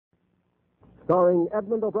starring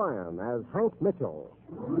Edmund O'Brien as Hank Mitchell.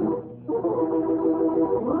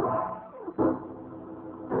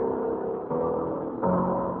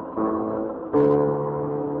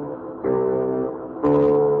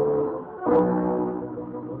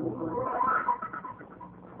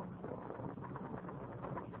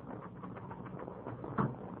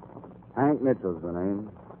 Hank Mitchell's the name.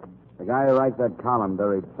 The guy who writes that column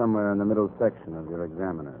buried somewhere in the middle section of your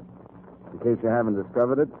Examiner. In case you haven't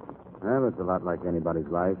discovered it, well, it's a lot like anybody's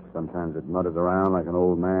life. Sometimes it mutters around like an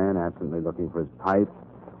old man, absently looking for his pipe.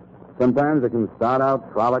 Sometimes it can start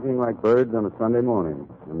out frolicking like birds on a Sunday morning,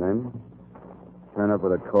 and then turn up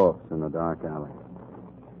with a corpse in the dark alley.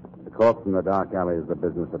 The corpse in the dark alley is the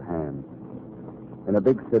business at hand. In a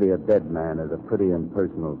big city, a dead man is a pretty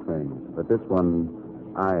impersonal thing, but this one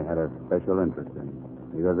I had a special interest in,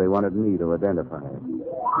 because they wanted me to identify it.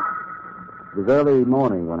 It was early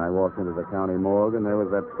morning when I walked into the county morgue, and there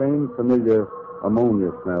was that same familiar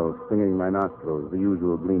ammonia smell stinging my nostrils, the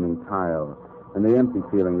usual gleaming tile, and the empty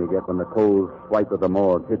feeling you get when the cold swipe of the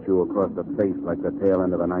morgue hits you across the face like the tail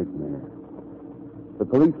end of a nightmare. The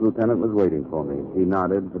police lieutenant was waiting for me. He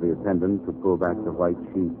nodded for the attendant to pull back the white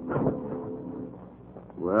sheet.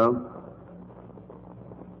 Well?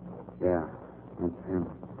 Yeah, that's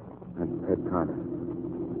him. That's Ted Carter.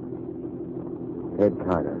 Ted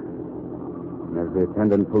Carter. And as the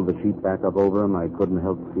attendant pulled the sheet back up over him, I couldn't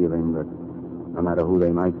help feeling that no matter who they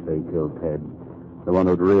might say killed Ted, the one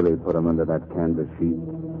who'd really put him under that canvas sheet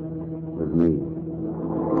was me.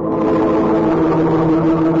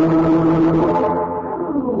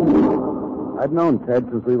 I'd known Ted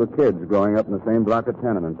since we were kids, growing up in the same block of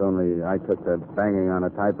tenements, only I took to banging on a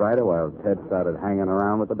typewriter while Ted started hanging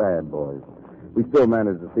around with the bad boys. We still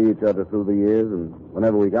managed to see each other through the years, and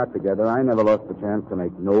whenever we got together, I never lost the chance to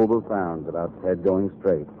make noble sounds about Ted going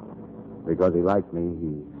straight. Because he liked me,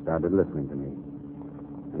 he started listening to me.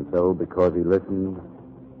 And so, because he listened,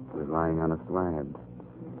 he was lying on a slab.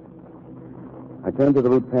 I turned to the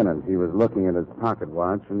lieutenant. He was looking at his pocket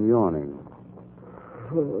watch and yawning.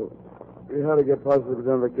 We had to get positive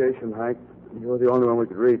identification, Hank. You were the only one we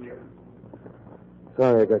could reach.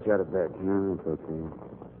 Sorry I got you out of bed. No, it's okay.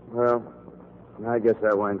 Well, I guess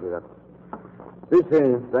that winds it up. Be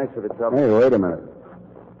seeing you. Thanks for the trouble. Hey, wait a minute.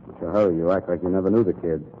 What's your hurry? You act like you never knew the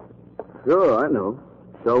kid. Sure, I know.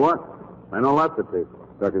 So what? I know lots of people.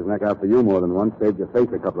 Stuck his neck out for you more than once. Saved your face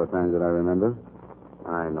a couple of times that I remember.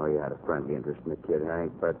 I know you had a friendly interest in the kid,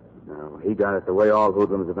 Hank, but he got it the way all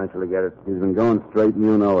hoodlums eventually get it. He's been going straight, and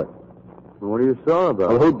you know it. Well, what are you sore about?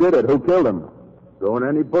 Well, who did it? Who killed him? Go in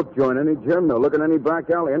any book joint, any gym mill, look in any back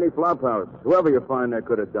alley, any flop house. Whoever you find there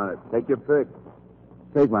could have done it. Take your pick.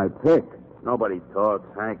 Take my pick. Nobody talks,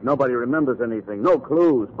 Hank. Nobody remembers anything. No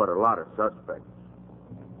clues, but a lot of suspects.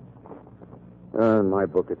 In my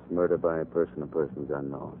book, it's murder by a person or persons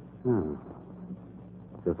unknown. Oh.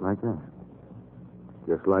 Just like that.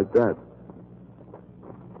 Just like that.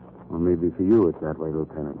 Well, maybe for you it's that way,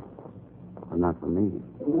 Lieutenant. But not for me.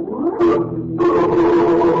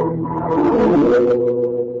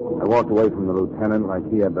 I walked away from the lieutenant like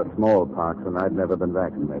he had the smallpox and I'd never been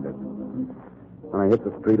vaccinated. When I hit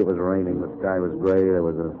the street, it was raining. The sky was gray. There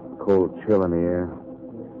was a cold chill in the air.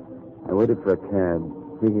 I waited for a cab,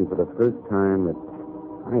 thinking for the first time that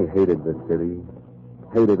I hated this city.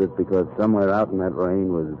 Hated it because somewhere out in that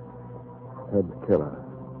rain was Ted's killer.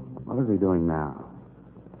 What is he doing now?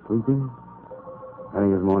 Sleeping?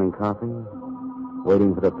 Having his morning coffee?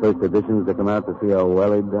 Waiting for the first editions to come out to see how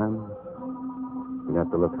well he'd done? You'd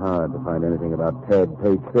have to look hard to find anything about Ted.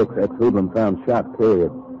 Page 6, ex-hoodlum found shot,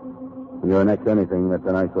 period. When you're an ex-anything, that's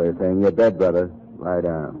a nice way of saying you're dead, brother. Lie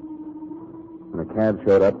down. When the cab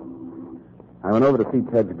showed up, I went over to see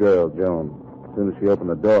Ted's girl, Joan. As soon as she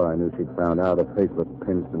opened the door, I knew she'd found out. Her face looked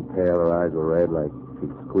pinched and pale. Her eyes were red, like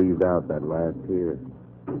she'd squeezed out that last tear.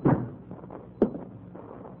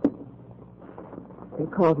 They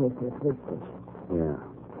called me from the police station. Yeah.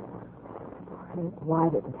 Why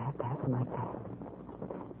did it have to happen like that?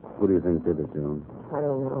 Who do you think did it, Joan? I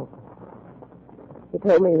don't know. He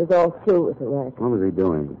told me he was all through with the wreck. What was he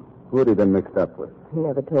doing? Who had he been mixed up with? He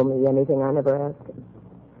never told me anything. I never asked him.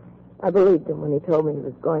 I believed him when he told me he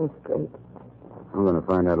was going straight. I'm going to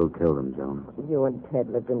find out who killed him, Joan. You and Ted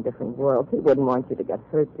lived in different worlds. He wouldn't want you to get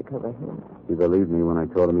hurt because of him. He believed me when I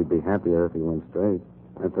told him he'd be happier if he went straight.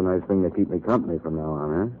 That's a nice thing to keep me company from now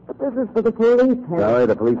on, huh? But this is for the police, Hank. Sorry,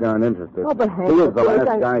 the police aren't interested. Oh, but Hank... Who was the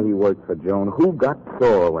last guy he worked for, Joan? Who got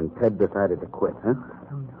sore when Ted decided to quit, huh?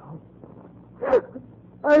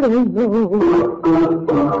 I don't know.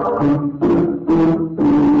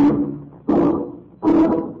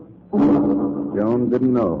 Joan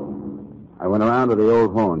didn't know. I went around to the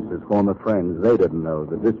old haunts, his former friends. They didn't know.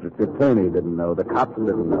 The district attorney didn't know. The cops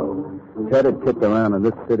didn't know. Ted had kicked around in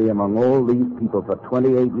this city among all these people for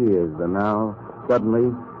 28 years, and now, suddenly,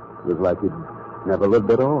 it was like he'd never lived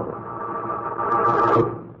at all.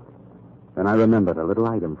 Then I remembered a little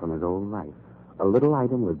item from his old life. A little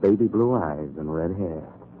item with baby blue eyes and red hair.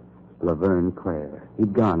 Laverne Clare.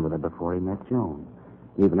 He'd gone with her before he met Joan.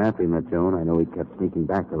 Even after he met Joan, I know he kept sneaking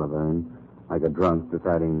back to Laverne, like a drunk,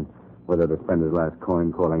 deciding whether to spend his last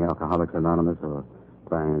coin calling Alcoholics Anonymous or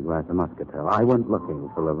buying a glass of muscatel. I went looking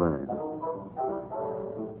for Laverne.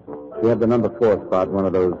 She had the number 4 spot, one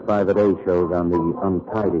of those 5-a-day shows on the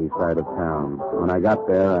untidy side of town. When I got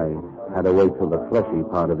there, I had to wait till the fleshy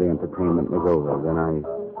part of the entertainment was over. Then I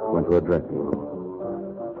went to a dressing room.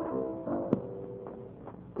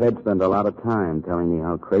 Ted spent a lot of time telling me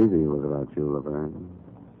how crazy he was about you, Laverne.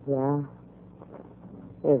 Yeah?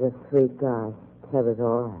 He's a sweet guy. Ted was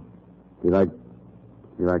all right. You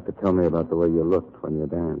like to tell me about the way you looked when you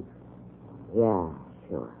danced? Yeah,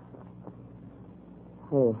 sure.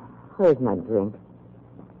 Hey, where's my drink?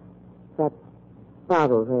 That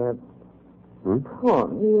bottle there. Pour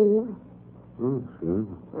me. Oh, sure.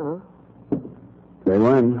 Oh? Say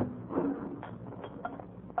when.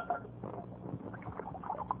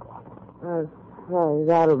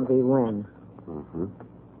 That'll be when. Uh-huh.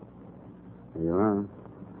 Here you are.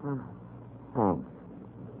 Thanks.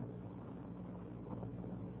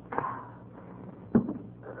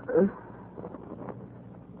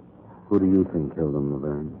 Who do you think killed him,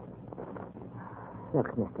 Laverne? Look,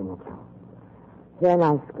 Mr. Mitchell. You're a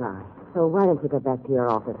nice guy. So why don't you go back to your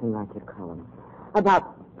office and write your column?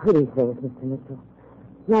 About pretty things, Mr. Mitchell.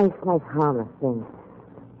 Nice, harmless things.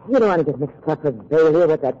 You don't want to get mixed up with Bailey or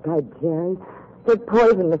with that guy, Jerry. They're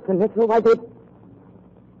poison, Mr. Mitchell. Why, they...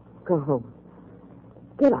 Go home.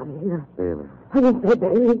 Get out of here. Bailey. I didn't say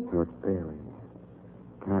Bailey. You're Bailey.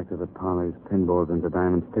 Character that parlays pinballs into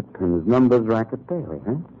diamond stick pins. Numbers racket Bailey,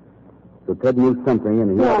 huh? So Ted knew something,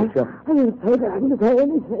 and he had to shut... I didn't say that. I didn't say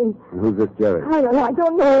anything. And who's this Jerry? I don't know. I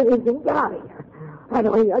don't know anything. Get out of here. I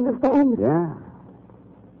don't even understand. Yeah.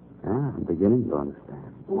 I'm beginning to understand.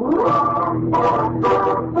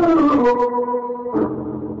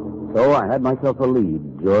 So I had myself a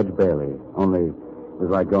lead, George Bailey. Only it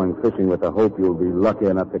was like going fishing with the hope you'll be lucky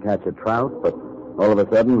enough to catch a trout, but all of a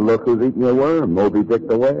sudden, look who's eating your worm, Moby Dick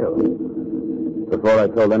the whale. Before I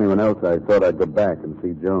told anyone else, I thought I'd go back and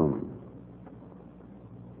see Joan.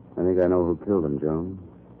 I think I know who killed him, Joan.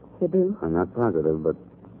 You do? I'm not positive, but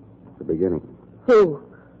it's the beginning. Who?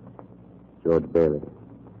 George Bailey.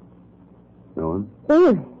 Know him?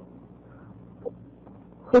 Bailey.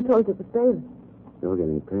 Who told you it was Bailey? You're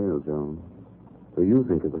getting pale, Joan. So you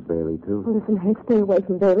think it was Bailey, too? Oh, listen, Hank, stay away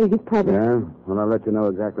from Bailey. He's probably... Yeah? Well, I'll let you know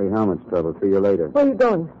exactly how much trouble. See you later. Where are you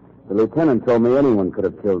going? The lieutenant told me anyone could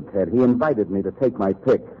have killed Ted. He invited me to take my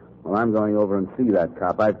pick. Well, I'm going over and see that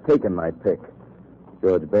cop. I've taken my pick.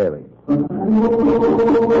 George Bailey.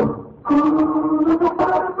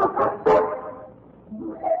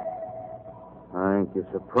 Hank, you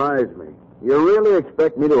surprised me. You really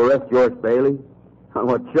expect me to arrest George Bailey? On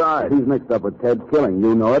what charge? He's mixed up with Ted's killing.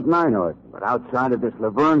 You know it, and I know it. But outside of this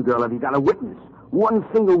Laverne girl, have you got a witness? One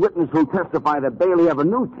single witness who'll testify that Bailey ever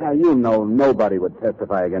knew Ted. Now, you know nobody would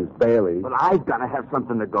testify against Bailey. But I've got to have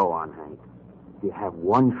something to go on, Hank. You have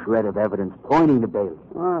one shred of evidence pointing to Bailey.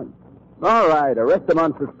 All right, arrest him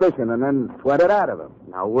on suspicion and then sweat it out of him.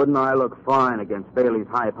 Now, wouldn't I look fine against Bailey's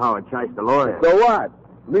high-powered shyster lawyer? So what?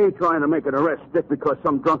 Me trying to make an arrest stick because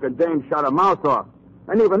some drunken dame shot her mouth off.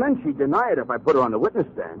 And even then she'd deny it if I put her on the witness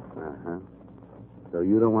stand. Uh-huh. So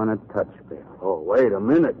you don't want to touch Bailey. Oh, wait a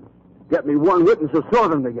minute. Get me one witness who saw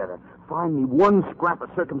them together. Find me one scrap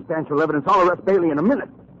of circumstantial evidence. I'll arrest Bailey in a minute.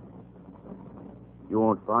 You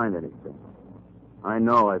won't find anything. I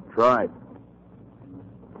know. I've tried.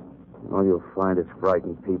 All you'll find is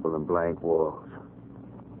frightened people and blank walls.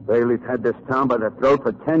 Bailey's had this town by the throat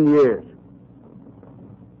for 10 years.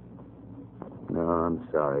 No, I'm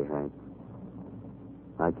sorry, Hank.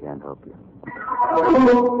 I can't help you.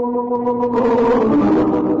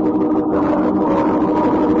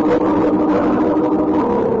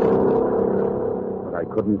 But I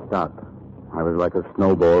couldn't stop. I was like a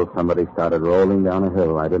snowball. Somebody started rolling down a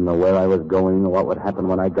hill. I didn't know where I was going or what would happen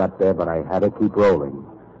when I got there, but I had to keep rolling.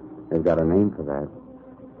 They've got a name for that.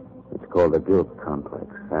 It's called the guilt complex,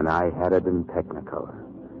 and I had it in Technicolor.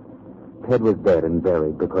 Ted was dead and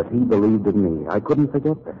buried because he believed in me. I couldn't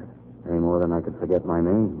forget that, any more than I could forget my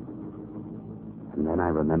name. And then I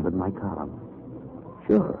remembered my column.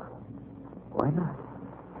 Sure. Why not?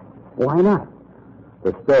 Why not?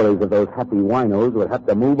 The stories of those happy winos would have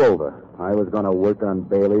to move over. I was going to work on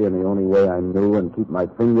Bailey in the only way I knew and keep my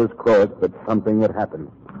fingers crossed that something would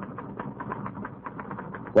happen.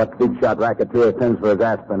 What big shot racketeer sends for his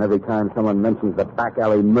aspirin every time someone mentions the back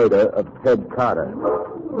alley murder of Ted Carter?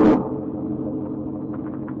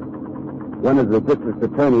 When is the district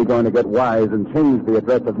attorney going to get wise and change the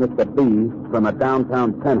address of Mr. B from a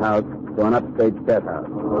downtown penthouse to an upstate death house?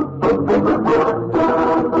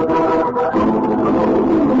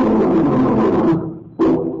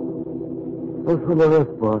 What's from the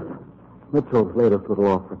wrist, boss? Mitchell's latest little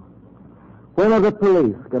offer. When are the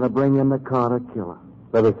police going to bring in the Carter killer?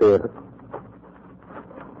 Let me see it.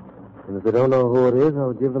 And if they don't know who it is,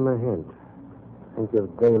 I'll give them a hint. Think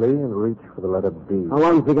of Bailey and reach for the letter B. How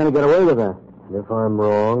long is he going to get away with that? And if I'm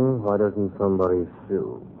wrong, why doesn't somebody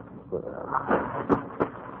sue?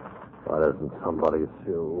 Why doesn't somebody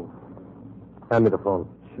sue? Hand me the phone.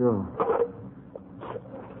 Sure.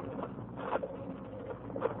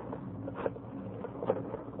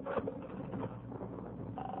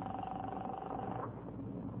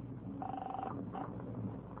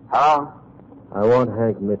 Hello? I want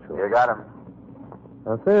Hank Mitchell. You got him.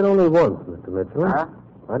 I'll say it only once, Mr. Mitchell. Huh?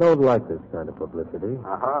 I don't like this kind of publicity.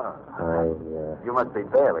 Uh-huh. You must be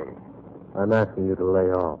Bailey. I'm asking you to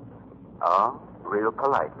lay off. Oh? Real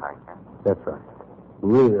polite, like that. That's right.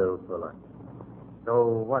 Real polite. So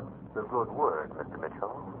what's The good word, Mr.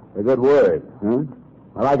 Mitchell. A good word, huh?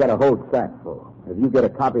 Well, I got a whole sack full. If you get a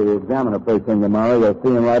copy of the Examiner first thing tomorrow, you'll see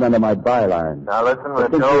him right under my byline. Now listen,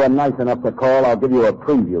 Since you are nice enough to call, I'll give you a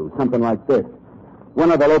preview, something like this.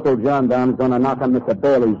 One of the local gendarmes is going to knock on Mr.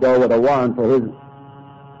 Bailey's door with a warrant for his...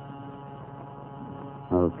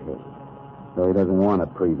 Okay. So he doesn't want a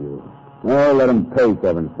preview. Well, let him pay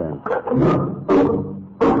 7 cents.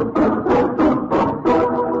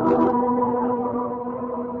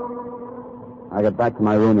 I got back to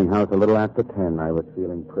my rooming house a little after 10. I was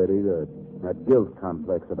feeling pretty good. That guilt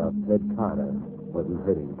complex about Ted Carter wasn't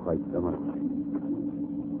hitting quite so much.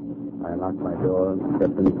 I unlocked my door and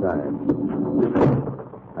stepped inside.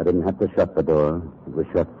 I didn't have to shut the door. It was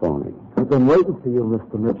shut for me. I've been waiting for you,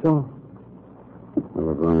 Mr. Mitchell. Well,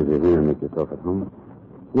 as long as you're here, make yourself at home.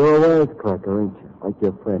 You're a wisecracker, ain't you? Like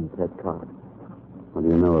your friend, Ted Carter. What do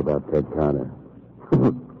you know about Ted Carter?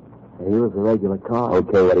 He was a regular car.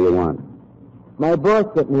 Okay, what do you want? My boss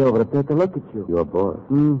sent me over to take a look at you. Your boss.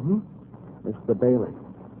 Mm-hmm. Mr. Bailey.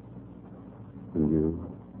 And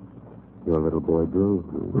your little boy Drew.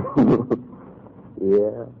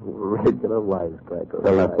 Yeah, regular wisecracker.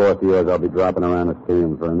 Till that 4th years, I'll be dropping around to see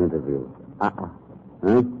him for an interview. Uh-uh.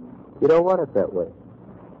 Huh? You don't want it that way.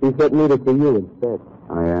 He sent me to see you instead.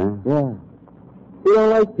 Oh, yeah? Yeah. He don't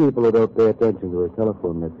like people who don't pay attention to his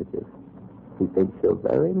telephone messages. He thinks you're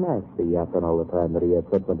very nasty, yapping all the time that he had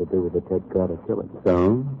something to do with the Ted Carter killing.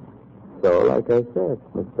 So? So, like I said,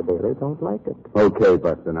 Mr. Bailey don't like it. Okay,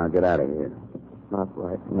 Buster, now get out of here. Not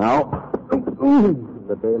right. No.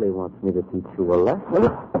 Mr. Bailey wants me to teach you a lesson.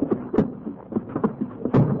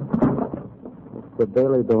 Mr.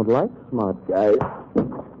 Bailey don't like smart guys.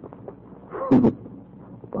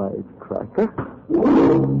 Wisecracker.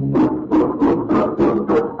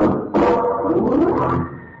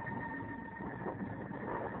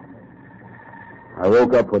 I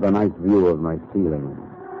woke up with a nice view of my ceiling.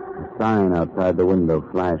 A sign outside the window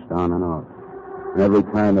flashed on and off. And every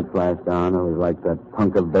time it flashed on, it was like that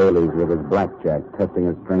punk of Bailey's with his blackjack, testing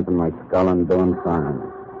his strength in my skull and doing fine.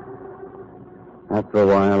 After a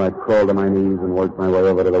while, I crawled to my knees and worked my way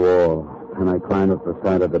over to the wall. And I climbed up the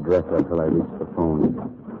side of the dresser until I reached the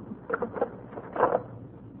phone.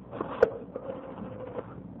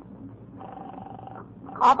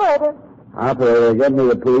 Operator, get me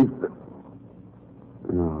the police.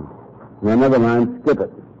 No, never mind. Skip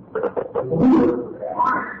it.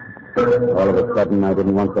 All of a sudden, I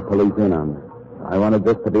didn't want the police in on it. I wanted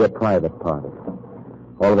this to be a private party.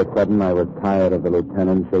 All of a sudden, I was tired of the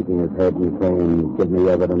lieutenant shaking his head and saying, give me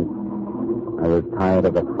evidence. I was tired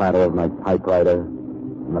of the clatter of my typewriter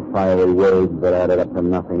and the fiery words that added up to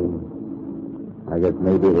nothing. I guess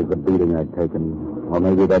maybe it was the beating I'd taken, or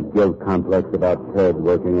maybe that guilt complex about Ted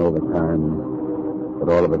working overtime. But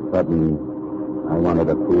all of a sudden, I wanted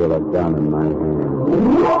to feel a gun in my hand.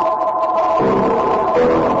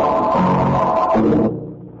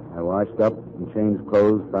 I washed up and changed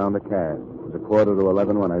clothes, found a cab. It was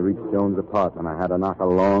 11:15 when I reached Joan's apartment. I had to knock a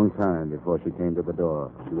long time before she came to the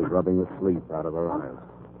door. She was rubbing the sleep out of her eyes.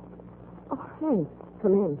 Oh, Hank,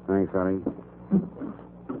 come in. Thanks, honey.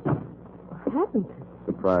 What happened?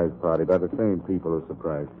 Surprise party by the same people who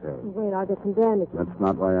surprised Ted. Wait, I'll get some bandages. That's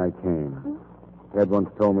not why I came. Ted once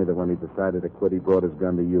told me that when he decided to quit, he brought his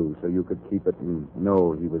gun to you so you could keep it and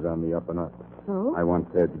know he was on the up and up. So? I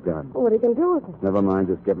want Ted's gun. Well, what are you going to do with it? Never mind,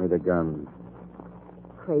 just get me the gun.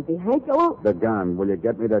 Crazy, Hank. You won't. The gun. Will you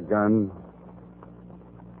get me the gun?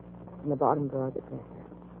 In the bottom drawer of the dresser.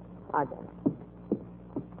 I got it.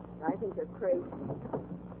 I think you're crazy.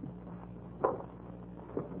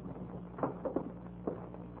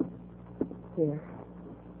 Here.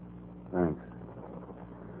 Thanks.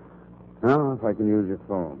 Now, if I can use your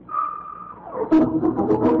phone.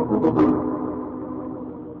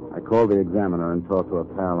 I called the Examiner and talked to a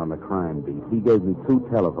pal on the crime beat. He gave me 2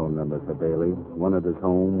 telephone numbers for Bailey, one at his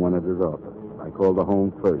home, one at his office. I called the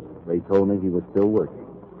home first. They told me he was still working.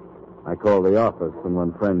 I called the office, and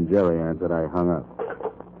when friend Jerry answered, I hung up.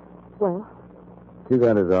 Well? He's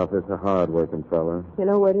at his office, a hard-working fella. You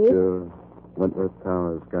know what he is? Sure. Wentworth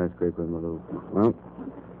Tower, skyscraper in the loop. Well,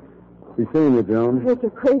 be seeing you, Jones. You're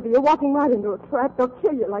crazy. You're walking right into a trap. They'll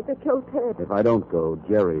kill you like they killed Ted. If I don't go,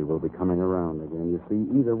 Jerry will be coming around again. You see,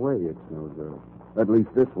 either way, it's no good. At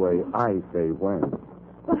least this way, I say when.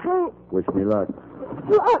 But Hank... Wish me luck.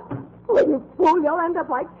 Look! Well, you fool, you'll end up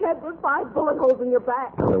like Ted with 5 bullet holes in your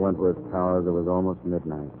back. At the Wentworth Tower, it was almost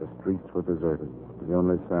midnight. The streets were deserted. The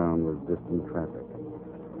only sound was distant traffic.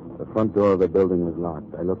 The front door of the building was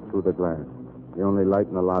locked. I looked through the glass. The only light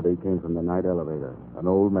in the lobby came from the night elevator. An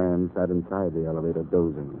old man sat inside the elevator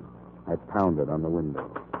dozing. I pounded on the window.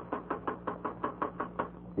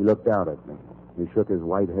 He looked out at me. He shook his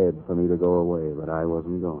white head for me to go away, but I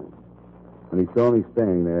wasn't going. When he saw me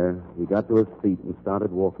staying there, he got to his feet and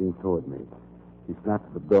started walking toward me. He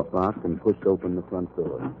snapped the door lock and pushed open the front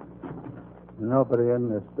door. Nobody in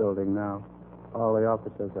this building now. All the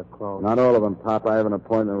offices are closed. Not all of them, Pop. I have an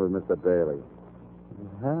appointment with Mr. Bailey.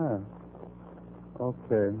 Yeah.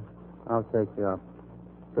 Okay. I'll take you up.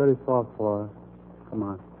 34th floor. Come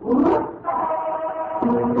on.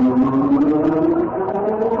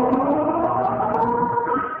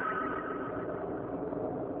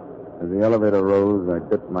 As the elevator rose, I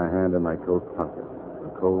dipped my hand in my coat pocket. The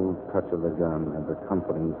cold touch of the gun and the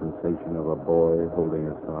comforting sensation of a boy holding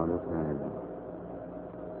his father's hand.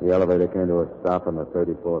 The elevator came to a stop on the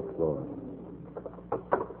 34th floor.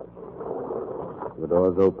 The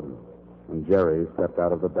doors opened, and Jerry stepped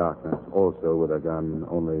out of the darkness, also with a gun,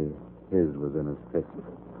 only his was in his fist.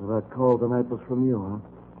 So that call tonight was from you, huh?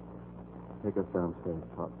 Take us downstairs,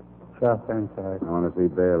 Pop. Sure thing, Terry. I want to see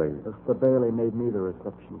Bailey. Mr. Bailey made me the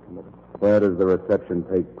reception committee. Where does the reception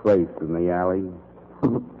take place? In the alley?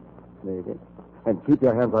 Maybe. And keep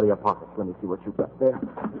your hands out of your pockets. Let me see what you've got there.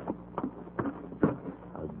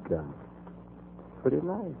 A gun. Pretty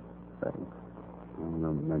nice. Thanks.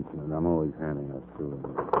 Don't mention it. I'm always handing out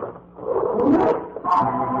souvenirs.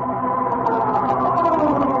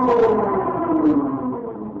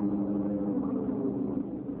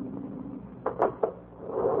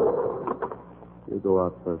 You go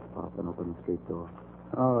out first, Pop, and open the street door.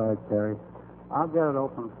 All right, Terry. I'll get it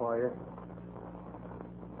open for you.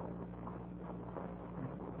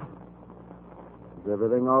 Is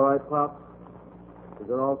everything all right, Pop? Is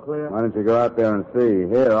it all clear? Why don't you go out there and see?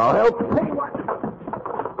 Here, I'll help.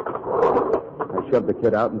 I shoved the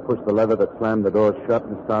kid out and pushed the lever that slammed the door shut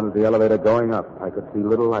and started the elevator going up. I could see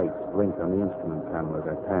little lights blink on the instrument panel as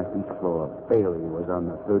I passed each floor. Bailey was on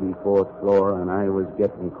the 34th floor, and I was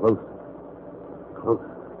getting closer. Close.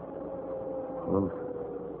 Close.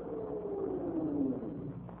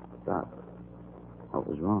 Stop. What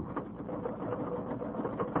was wrong?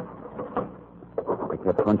 I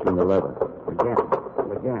kept punching the lever. Again.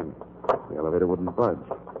 And again. The elevator wouldn't budge.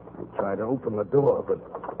 I tried to open the door, but it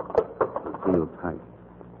sealed tight.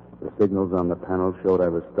 The signals on the panel showed I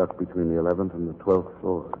was stuck between the 11th and the 12th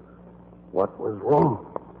floors. What was wrong?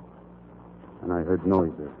 And I heard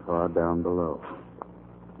noises far down below.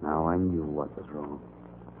 Now I knew what was wrong.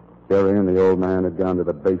 Jerry and the old man had gone to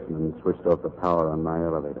the basement and switched off the power on my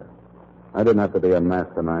elevator. I didn't have to be a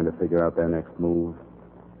mastermind to figure out their next move.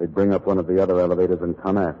 They'd bring up one of the other elevators and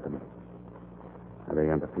come after me. I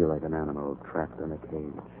began to feel like an animal trapped in a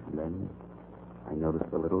cage. And then I noticed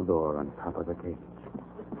the little door on top of the cage.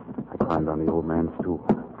 I climbed on the old man's stool.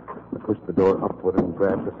 I pushed the door upward and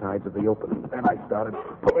grabbed the sides of the opening. Then I started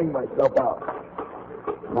pulling myself out.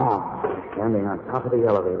 Now, I was standing on top of the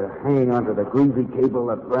elevator, hanging onto the greasy cable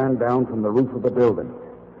that ran down from the roof of the building.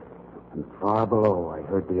 And far below, I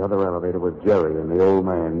heard the other elevator with Jerry and the old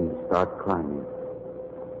man start climbing.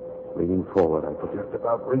 Leaning forward, I could just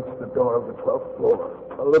about reach the door of the 12th floor.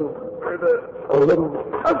 A little further, a little...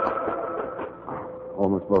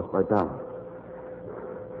 Almost lost my balance.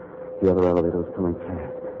 The other elevator was coming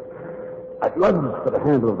fast. I lunged for the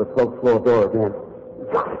handle of the 12th floor door again.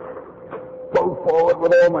 Got it. Both forward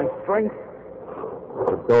with all my strength.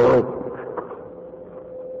 The door opened.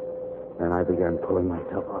 And I began pulling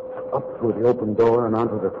myself up through the open door and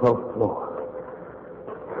onto the 12th floor.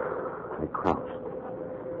 I crouched,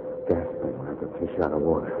 gasping like a fish out of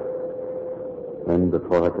water. Then,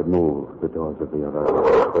 before I could move, the doors of the other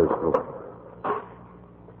burst open.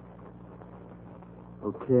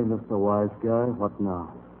 Okay, Mr. Wise Guy, what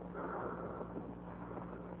now?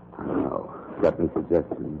 I don't know. Got any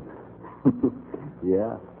suggestions?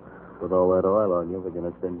 Yeah. With all that oil on you, we're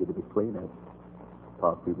going to send you to be cleaner.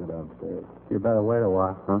 Pop, you go downstairs. You better wait a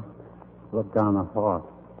while. Huh? Look down the hall.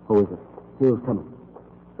 Who is it? Who's coming?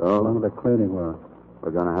 One of So, the cleaning room. we're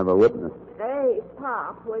going to have a witness. Hey,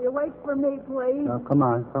 Pop, will you wait for me, please? Oh, come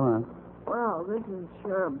on. Well, this is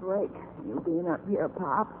sure a break, you being up here,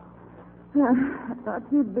 Pop. I thought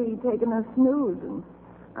you'd be taking a snooze, and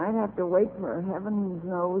I'd have to wait for heavens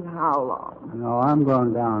knows how long. No, I'm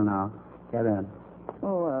going down now. Get in.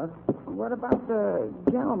 Oh, what about the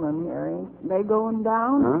gentlemen here? Ain't they going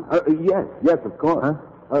down? Huh? Yes, of course.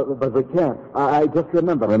 Huh? But we can't. I just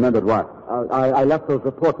remembered. Remembered what? I left those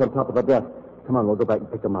reports on top of the desk. Come on, we'll go back and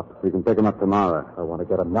pick them up. You can pick him up tomorrow. I want to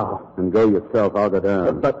get them now. And go yourself. I'll go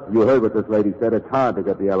down. But- you heard what this lady said. It's hard to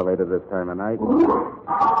get the elevator this time of night.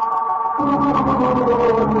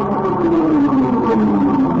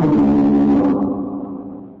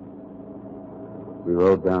 We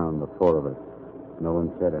rode down, the four of us. No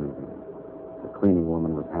one said anything. The cleaning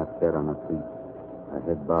woman was half dead on her feet, her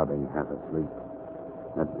head bobbing, half asleep.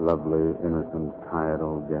 That lovely, innocent, tired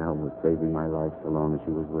old gal was saving my life so long as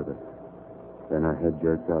she was with us. Then her head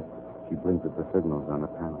jerked up. She blinked at the signals on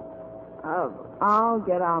the panel. I'll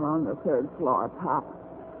get out on the 3rd floor, Pop.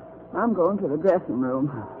 I'm going to the dressing room.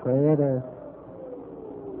 Straight there.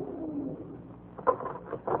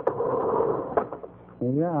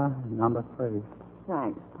 Here you are, number 3.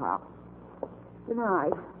 Thanks, Pop. Good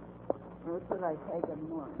night. Or should I say good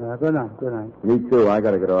morning? Good night. Me too. I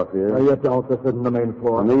got to get off here. You don't. This isn't the main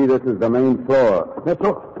For floor. me, this is the main floor.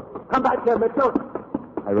 Mitchell! Come back here, Mitchell!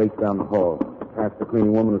 I raced down the hall, past the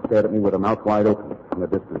cleaning woman who stared at me with her mouth wide open. In the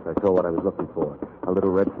distance, I saw what I was looking for. A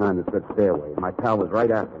little red sign that said stairway. My pal was right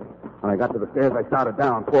after me. When I got to the stairs, I started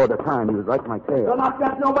down, 4 at a time. He was right at my tail. You're not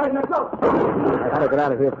getting away, Mitchell! I had to get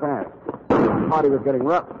out of here fast. The party was getting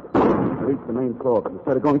rough. I reached the main floor, but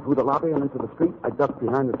instead of going through the lobby and into the street, I ducked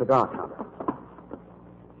behind the cigar counter.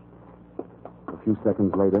 A few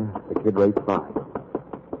seconds later, the kid raced by.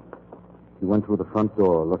 He went through the front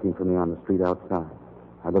door, looking for me on the street outside.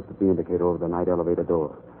 I looked at the indicator over the night elevator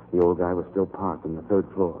door. The old guy was still parked on the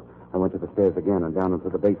 3rd floor. I went to the stairs again and down into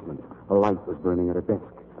the basement. A light was burning at a desk.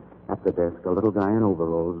 At the desk, a little guy in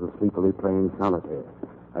overalls was sleepily playing solitaire.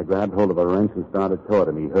 I grabbed hold of a wrench and started toward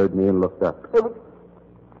him. He heard me and looked up. Hey,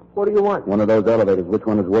 what do you want? One of those elevators, which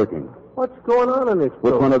one is working? What's going on in this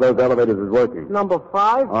Which building? one of those elevators is working? Number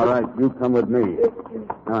 5? All right, you come with me.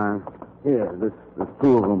 Here, this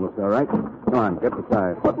pool room looks all right. Come on, get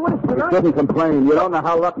beside. But listen, You shouldn't complain. You don't know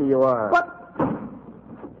how lucky you are. But...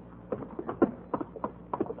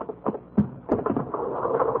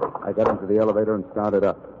 I got into the elevator and started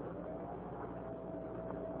up.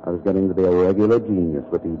 I was getting to be a regular genius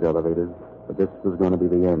with these elevators, but this was going to be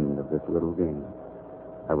the end of this little game.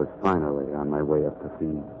 I was finally on my way up to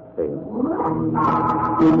see Bailey.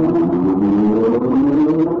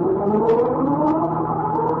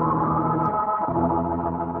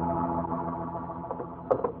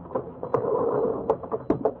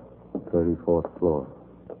 "34th floor.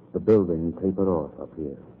 The building tapered off up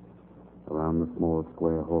here. Around the small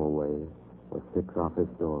square hallway were 6 office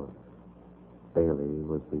doors. Bailey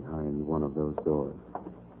was behind one of those doors.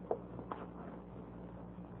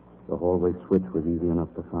 The hallway switch was easy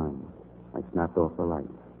enough to find. I snapped off the light.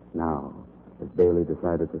 Now, if Bailey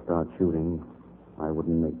decided to start shooting, I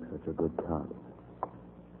wouldn't make such a good target.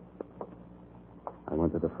 I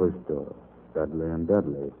went to the first door. Dudley and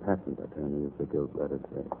Dudley, patent attorney, as the guild letter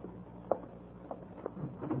said.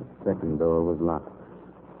 The second door was locked.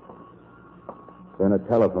 Then a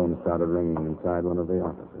telephone started ringing inside one of the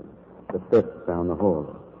offices. The 5th down the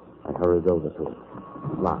hall. I hurried over to it.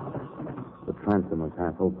 Locked. The transom was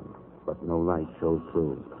half open, but no light showed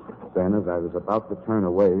through. Then, as I was about to turn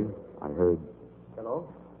away, I heard... Hello?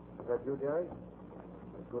 Is that you, Jerry?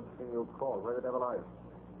 It's good thing you called. Where the devil are you?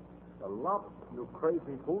 The loft, you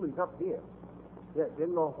crazy fool. He's up here. Yes,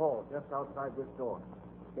 in the hall, just outside this door.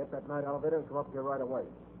 Get that night elevator and come up here right away.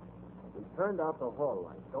 We turned out the hall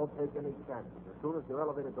light. Don't take any chances. As soon as your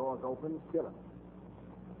elevator door's open, kill him.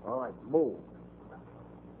 All right, move.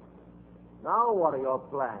 Now, what are your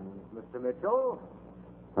plans, Mr. Mitchell?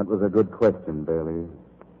 That was a good question, Bailey.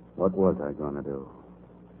 What was I going to do?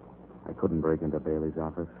 I I couldn't break into Bailey's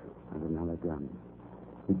office. I didn't have a gun.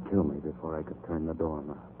 He'd kill me before I could turn the door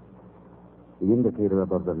knob. The indicator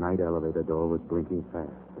above the night elevator door was blinking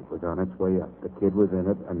fast. It was on its way up. The kid was in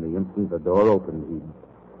it, and the instant the door opened,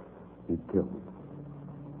 he'd kill me.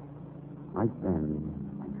 Right then,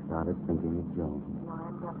 I started thinking of Joan. You'll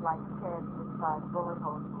end up like Ted with 5 bullet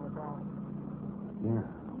holes in your back. Yeah,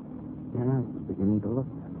 I was beginning to look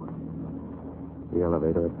that way. The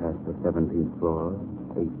elevator had passed the 17th floor,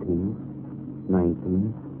 18th,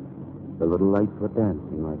 19th. The little lights were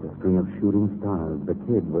dancing like a string of shooting stars. The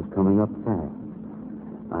kid was coming up fast.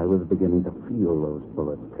 I was beginning to feel those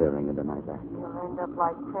bullets tearing into my back. You'll end up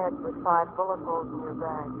like Ted with 5 bullet holes in your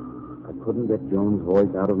back. I couldn't get Joan's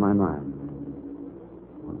voice out of my mind.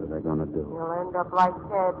 What was I going to do? You'll end up like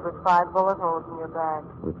Ted with 5 bullet holes in your back.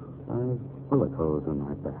 With 5 bullet holes in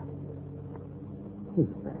my back.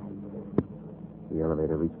 He's back. The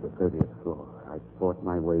elevator reached the 30th floor. I fought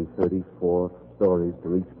my way 34 stories to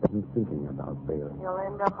reach them thinking about Bailey. You'll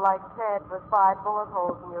end up like Ted with 5 bullet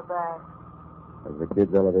holes in your back. As the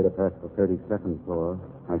kid's elevator passed the 32nd floor,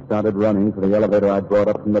 I started running for the elevator I'd brought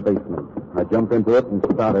up from the basement. I jumped into it and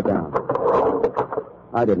started down.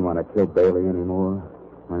 I didn't want to kill Bailey anymore.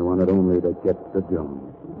 I wanted only to get to Joan.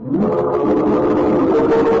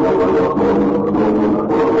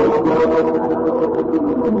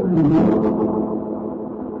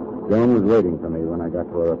 Joan was waiting for me when I got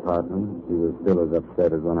to her apartment. She was still as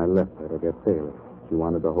upset as when I left her to get Bailey. She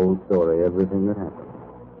wanted the whole story, everything that happened.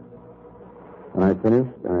 When I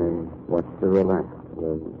finished, I watched her relax.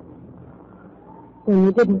 Then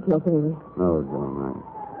you didn't kill Bailey. No, Joan,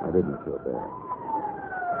 I didn't kill Bailey.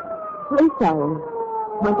 Police siren.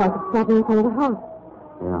 Sounds like it's stopping in front of the house.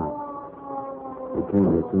 Yeah. It came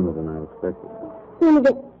here sooner than I expected. Sooner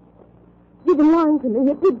than... You've been lying to me.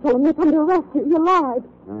 You did tell him they come to arrest you. You lied.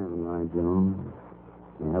 I haven't lied, Joan.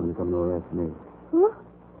 They haven't come to arrest me. Huh?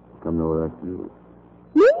 Come to arrest you.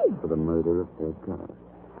 Me? For the murder of Ted Carter.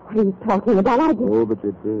 What are you talking about? I didn't... Oh, but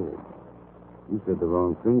you did. You said the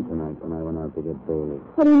wrong thing tonight when I went out to get Bailey.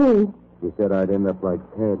 What do you mean? You said I'd end up like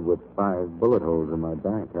Ted with 5 bullet holes in my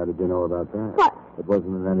back. How did you know about that? What? It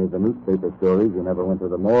wasn't in any of the newspaper stories. You never went to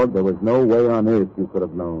the morgue. There was no way on earth you could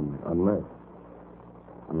have known. Unless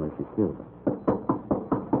you killed her.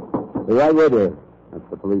 The right way there. That's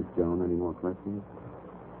the police, Joan. Any more questions?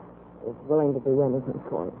 He's willing to do anything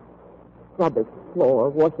for it. Scrub his floor,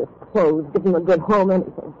 wash his clothes, give him a good home,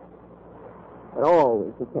 anything. But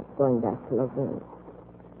always he kept going back to Laverne.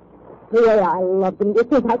 The way I loved him, do you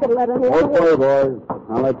think I could let him in? Okay, boys.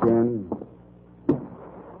 I'll let you in.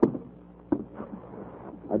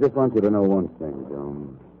 I just want you to know one thing,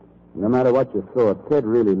 Joan. No matter what you thought, Ted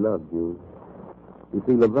really loved you. You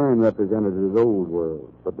see, Laverne represented his old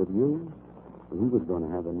world. But with you, he was going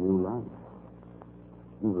to have a new life.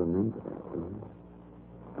 You remember that, don't you?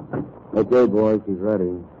 Okay, boys, he's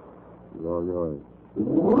ready. He's all yours.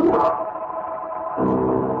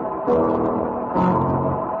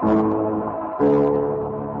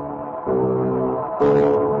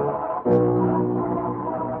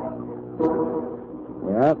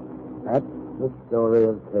 Yeah, that's the story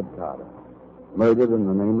of Ted Carter. Murdered in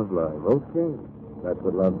the name of love. Okay. That's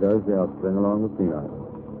what love does. They'll bring along with me on it.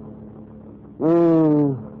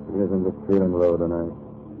 He isn't just feeling low tonight.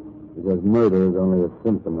 Because murder is only a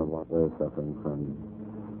symptom of what they're suffering from.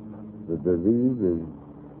 The disease is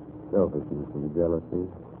selfishness and jealousy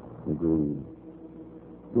and greed.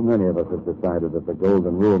 Too many of us have decided that the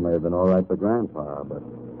golden rule may have been all right for Grandpa, but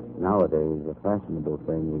nowadays the fashionable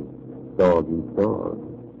thing is dog eat dog.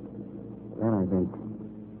 Then I think,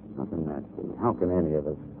 how can that be? How can any of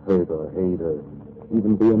us hurt or hate or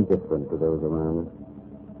even be indifferent to those around us?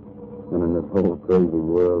 And in this whole crazy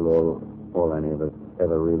world, all any of us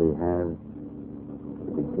ever really has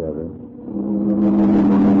is each other.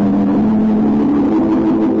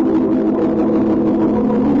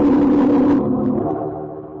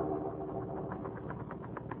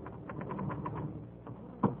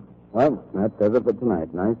 Well, that does it for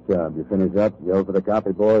tonight. Nice job. You finish up, yell for the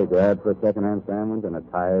copy boy, grab for a second-hand sandwich and a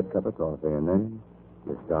tired cup of coffee, and then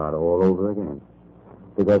you start all over again.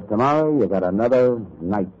 Because tomorrow you got another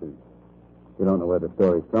night suit. You don't know where the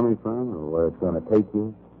story's coming from or where it's going to take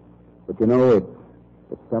you, but you know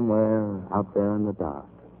it's somewhere out there in the dark,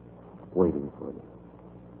 waiting for you.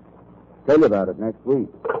 Tell you about it next week.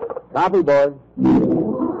 Copy, boys.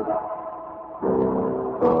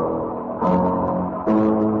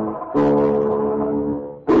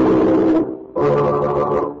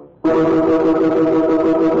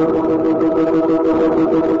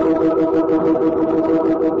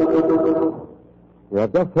 You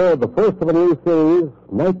have just heard the first of a new series,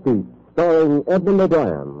 Night Beat, starring Edmund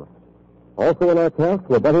O'Brien. Also in our cast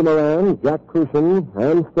were Betty Moran, Jack Crucian,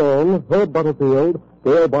 Ann Stone, Herb Butterfield,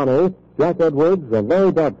 Gail Bonney, Jack Edwards, and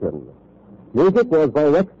Larry Dobkin. Music was by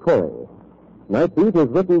Rex Corey. Night Beat is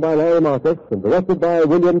written by Larry Marcus and directed by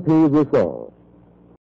William P. Rousseau.